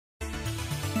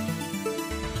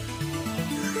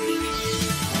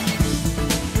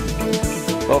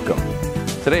Welcome.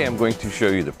 Today I'm going to show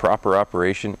you the proper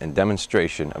operation and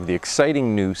demonstration of the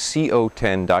exciting new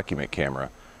CO10 Document Camera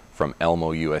from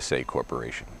ELMO USA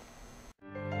Corporation.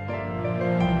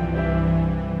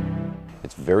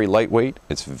 It's very lightweight,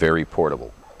 it's very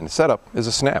portable, and the setup is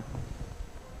a snap.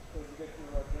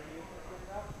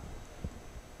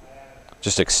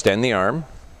 Just extend the arm,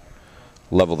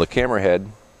 level the camera head,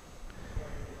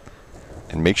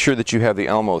 and make sure that you have the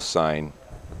ELMO sign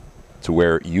to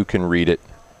where you can read it.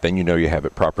 Then you know you have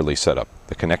it properly set up.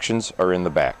 The connections are in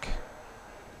the back.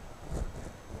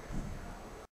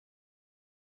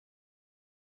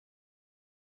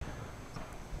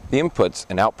 The inputs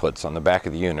and outputs on the back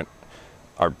of the unit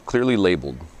are clearly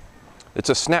labeled.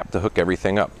 It's a snap to hook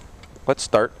everything up. Let's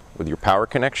start with your power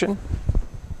connection.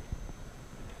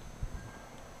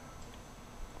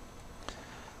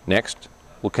 Next,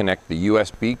 we'll connect the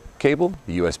USB cable.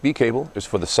 The USB cable is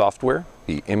for the software,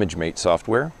 the ImageMate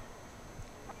software.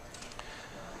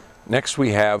 Next we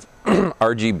have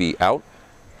RGB out.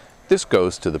 This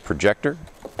goes to the projector.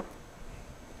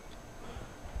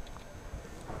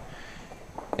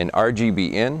 And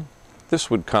RGB in, this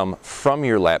would come from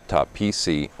your laptop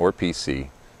PC or PC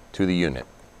to the unit.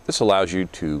 This allows you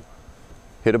to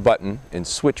hit a button and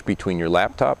switch between your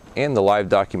laptop and the live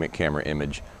document camera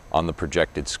image on the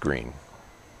projected screen.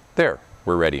 There,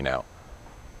 we're ready now.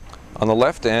 On the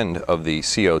left end of the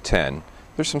CO10,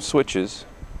 there's some switches.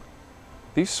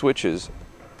 These switches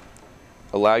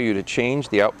allow you to change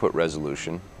the output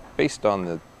resolution based on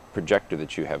the projector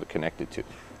that you have it connected to.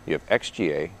 You have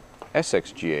XGA,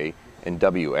 SXGA, and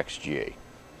WXGA.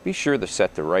 Be sure to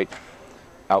set the right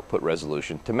output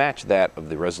resolution to match that of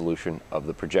the resolution of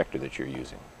the projector that you're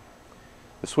using.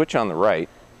 The switch on the right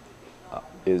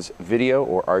is video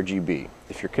or RGB.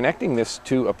 If you're connecting this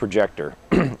to a projector,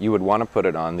 you would want to put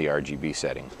it on the RGB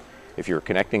setting. If you're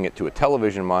connecting it to a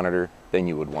television monitor, then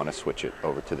you would want to switch it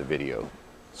over to the video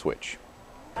switch.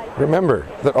 Remember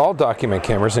that all document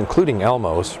cameras, including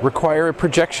ELMO's, require a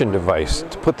projection device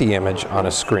to put the image on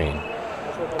a screen.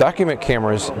 Document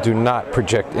cameras do not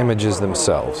project images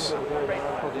themselves.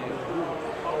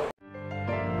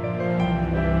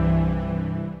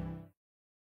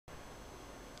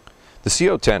 The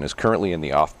CO10 is currently in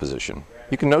the off position.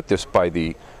 You can note this by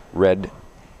the red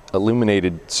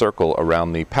illuminated circle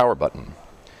around the power button.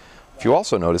 If you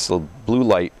also notice, the blue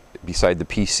light beside the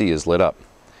PC is lit up.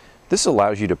 This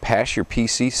allows you to pass your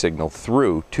PC signal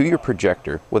through to your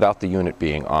projector without the unit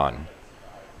being on.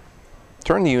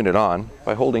 Turn the unit on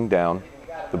by holding down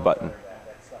the button.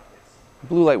 The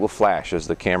blue light will flash as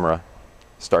the camera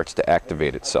starts to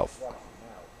activate itself.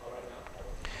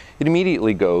 It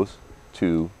immediately goes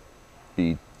to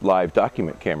the live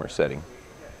document camera setting.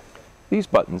 These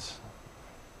buttons,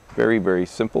 very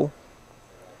simple.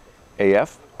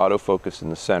 AF, autofocus in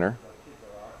the center.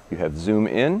 You have zoom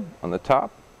in on the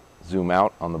top, zoom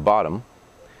out on the bottom.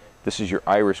 This is your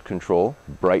iris control,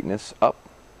 brightness up,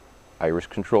 iris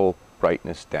control,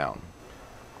 brightness down.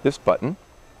 This button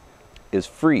is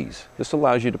freeze. This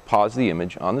allows you to pause the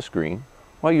image on the screen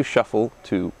while you shuffle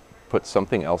to put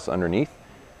something else underneath.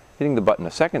 Hitting the button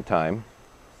a second time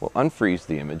will unfreeze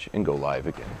the image and go live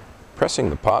again. Pressing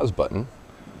the pause button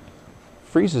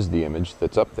freezes the image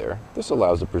that's up there. This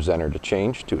allows the presenter to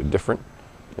change to a different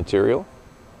material.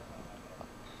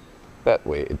 That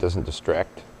way it doesn't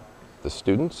distract the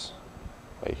students.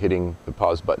 By hitting the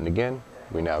pause button again,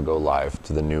 we now go live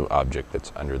to the new object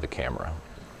that's under the camera.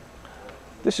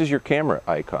 This is your camera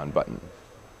icon button.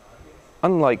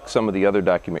 Unlike some of the other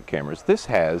document cameras, this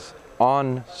has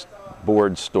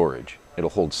on-board storage. It'll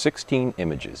hold 16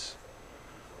 images.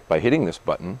 By hitting this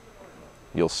button,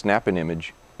 you'll snap an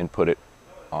image and put it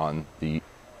on the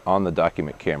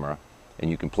document camera,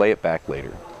 and you can play it back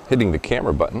later. Hitting the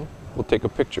camera button will take a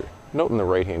picture. Note in the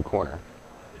right hand corner,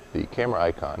 the camera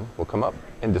icon will come up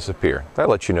and disappear. That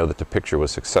lets you know that the picture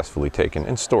was successfully taken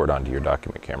and stored onto your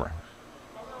document camera.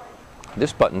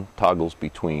 This button toggles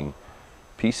between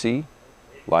PC,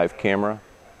 live camera,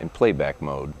 and playback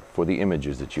mode for the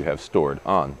images that you have stored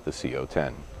on the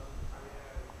CO10.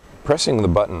 Pressing the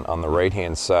button on the right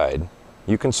hand side,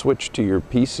 you can switch to your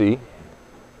PC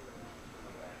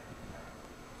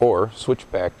or switch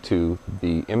back to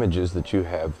the images that you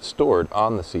have stored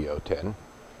on the CO10.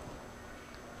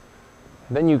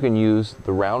 Then you can use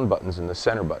the round buttons and the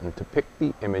center button to pick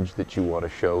the image that you want to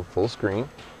show full screen.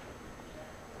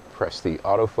 Press the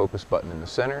autofocus button in the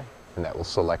center, and that will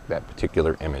select that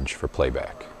particular image for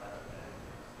playback.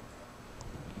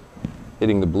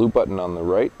 Hitting the blue button on the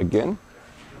right again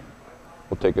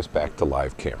will take us back to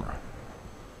live camera.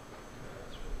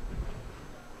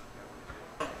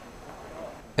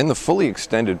 In the fully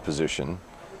extended position,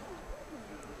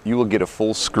 you will get a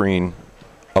full screen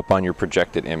up on your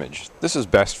projected image. This is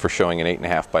best for showing an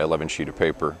 8.5 by 11 sheet of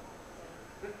paper.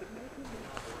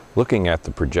 Looking at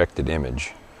the projected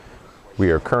image, we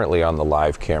are currently on the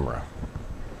live camera.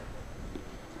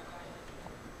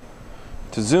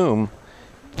 To zoom,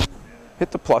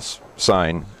 hit the plus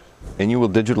sign and you will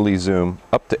digitally zoom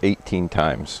up to 18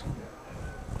 times.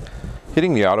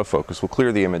 Hitting the autofocus will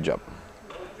clear the image up.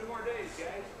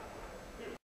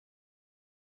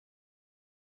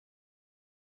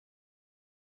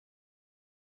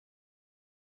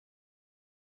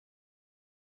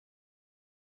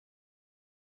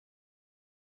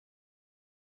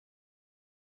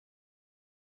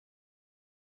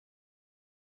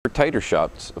 For tighter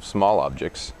shots of small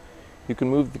objects, you can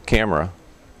move the camera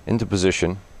into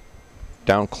position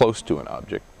down close to an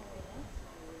object,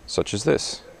 such as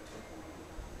this.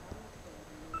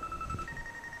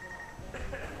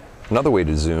 Another way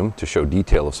to zoom to show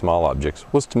detail of small objects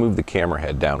was to move the camera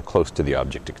head down close to the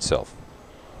object itself.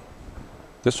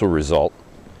 This will result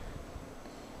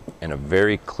in a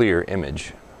very clear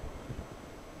image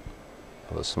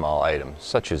of a small item,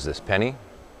 such as this penny.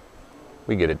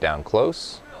 We get it down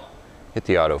close, hit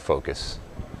the autofocus,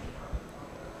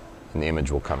 and the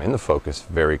image will come into focus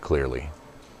very clearly.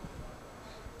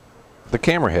 The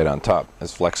camera head on top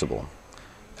is flexible.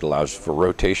 It allows for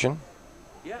rotation,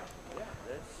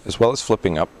 as well as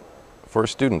flipping up for a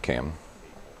student cam.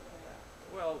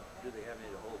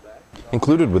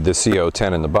 Included with the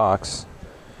CO10 in the box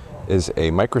is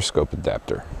a microscope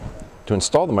adapter. To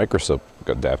install the microscope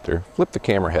adapter, flip the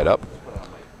camera head up,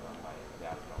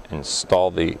 install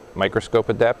the microscope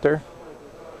adapter,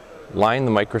 line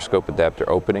the microscope adapter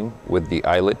opening with the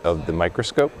eyelet of the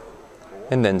microscope,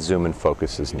 and then zoom and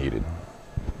focus as needed.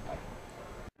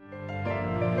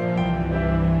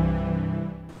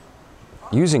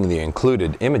 Using the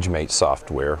included ImageMate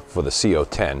software for the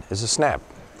CO10 is a snap.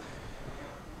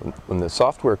 When the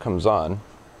software comes on,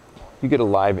 you get a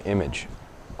live image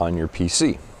on your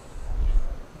PC.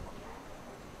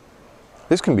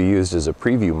 This can be used as a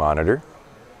preview monitor,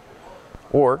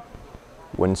 or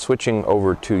when switching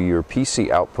over to your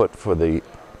PC output for the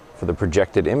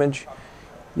projected image,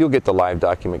 you'll get the live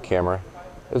document camera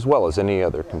as well as any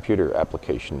other computer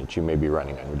application that you may be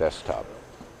running on your desktop.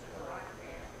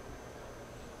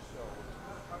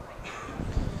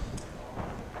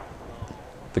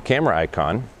 The camera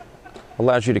icon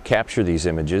allows you to capture these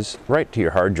images right to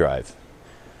your hard drive.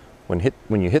 When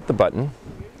you hit the button,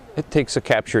 it takes a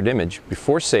captured image.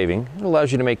 Before saving, it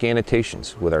allows you to make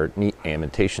annotations with our neat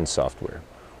annotation software.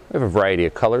 We have a variety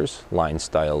of colors, line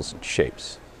styles, and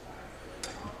shapes.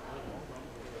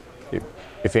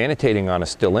 If annotating on a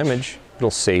still image,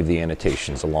 it'll save the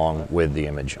annotations along with the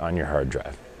image on your hard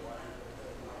drive.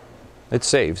 It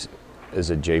saves as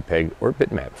a JPEG or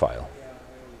bitmap file.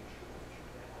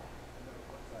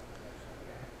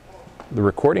 The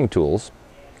recording tools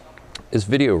is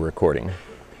video recording.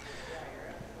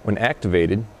 When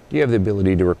activated, you have the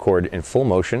ability to record in full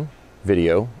motion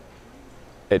video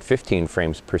at 15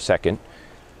 frames per second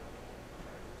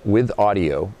with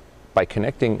audio by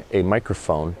connecting a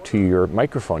microphone to your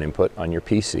microphone input on your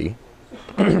PC,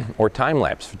 or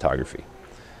time-lapse photography.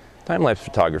 Time-lapse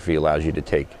photography allows you to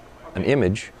take an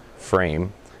image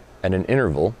frame at an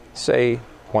interval, say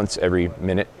once every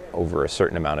minute over a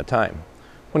certain amount of time.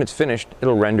 When it's finished,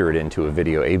 it'll render it into a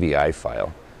video AVI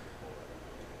file.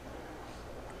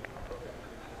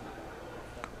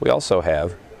 We also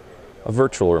have a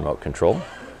virtual remote control.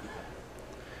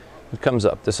 It comes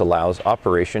up. This allows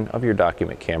operation of your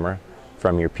document camera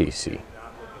from your PC.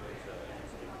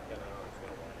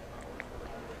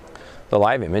 The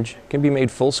live image can be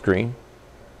made full screen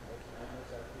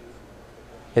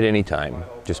at any time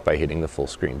just by hitting the full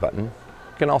screen button.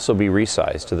 It can also be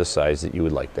resized to the size that you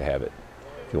would like to have it.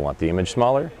 If you want the image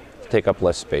smaller, to take up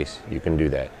less space, you can do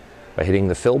that. By hitting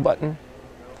the fill button,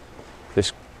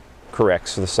 this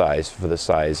corrects the size for the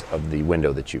size of the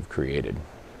window that you've created.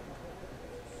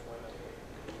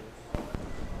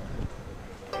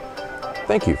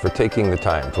 Thank you for taking the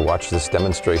time to watch this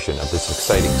demonstration of this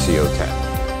exciting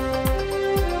CO10.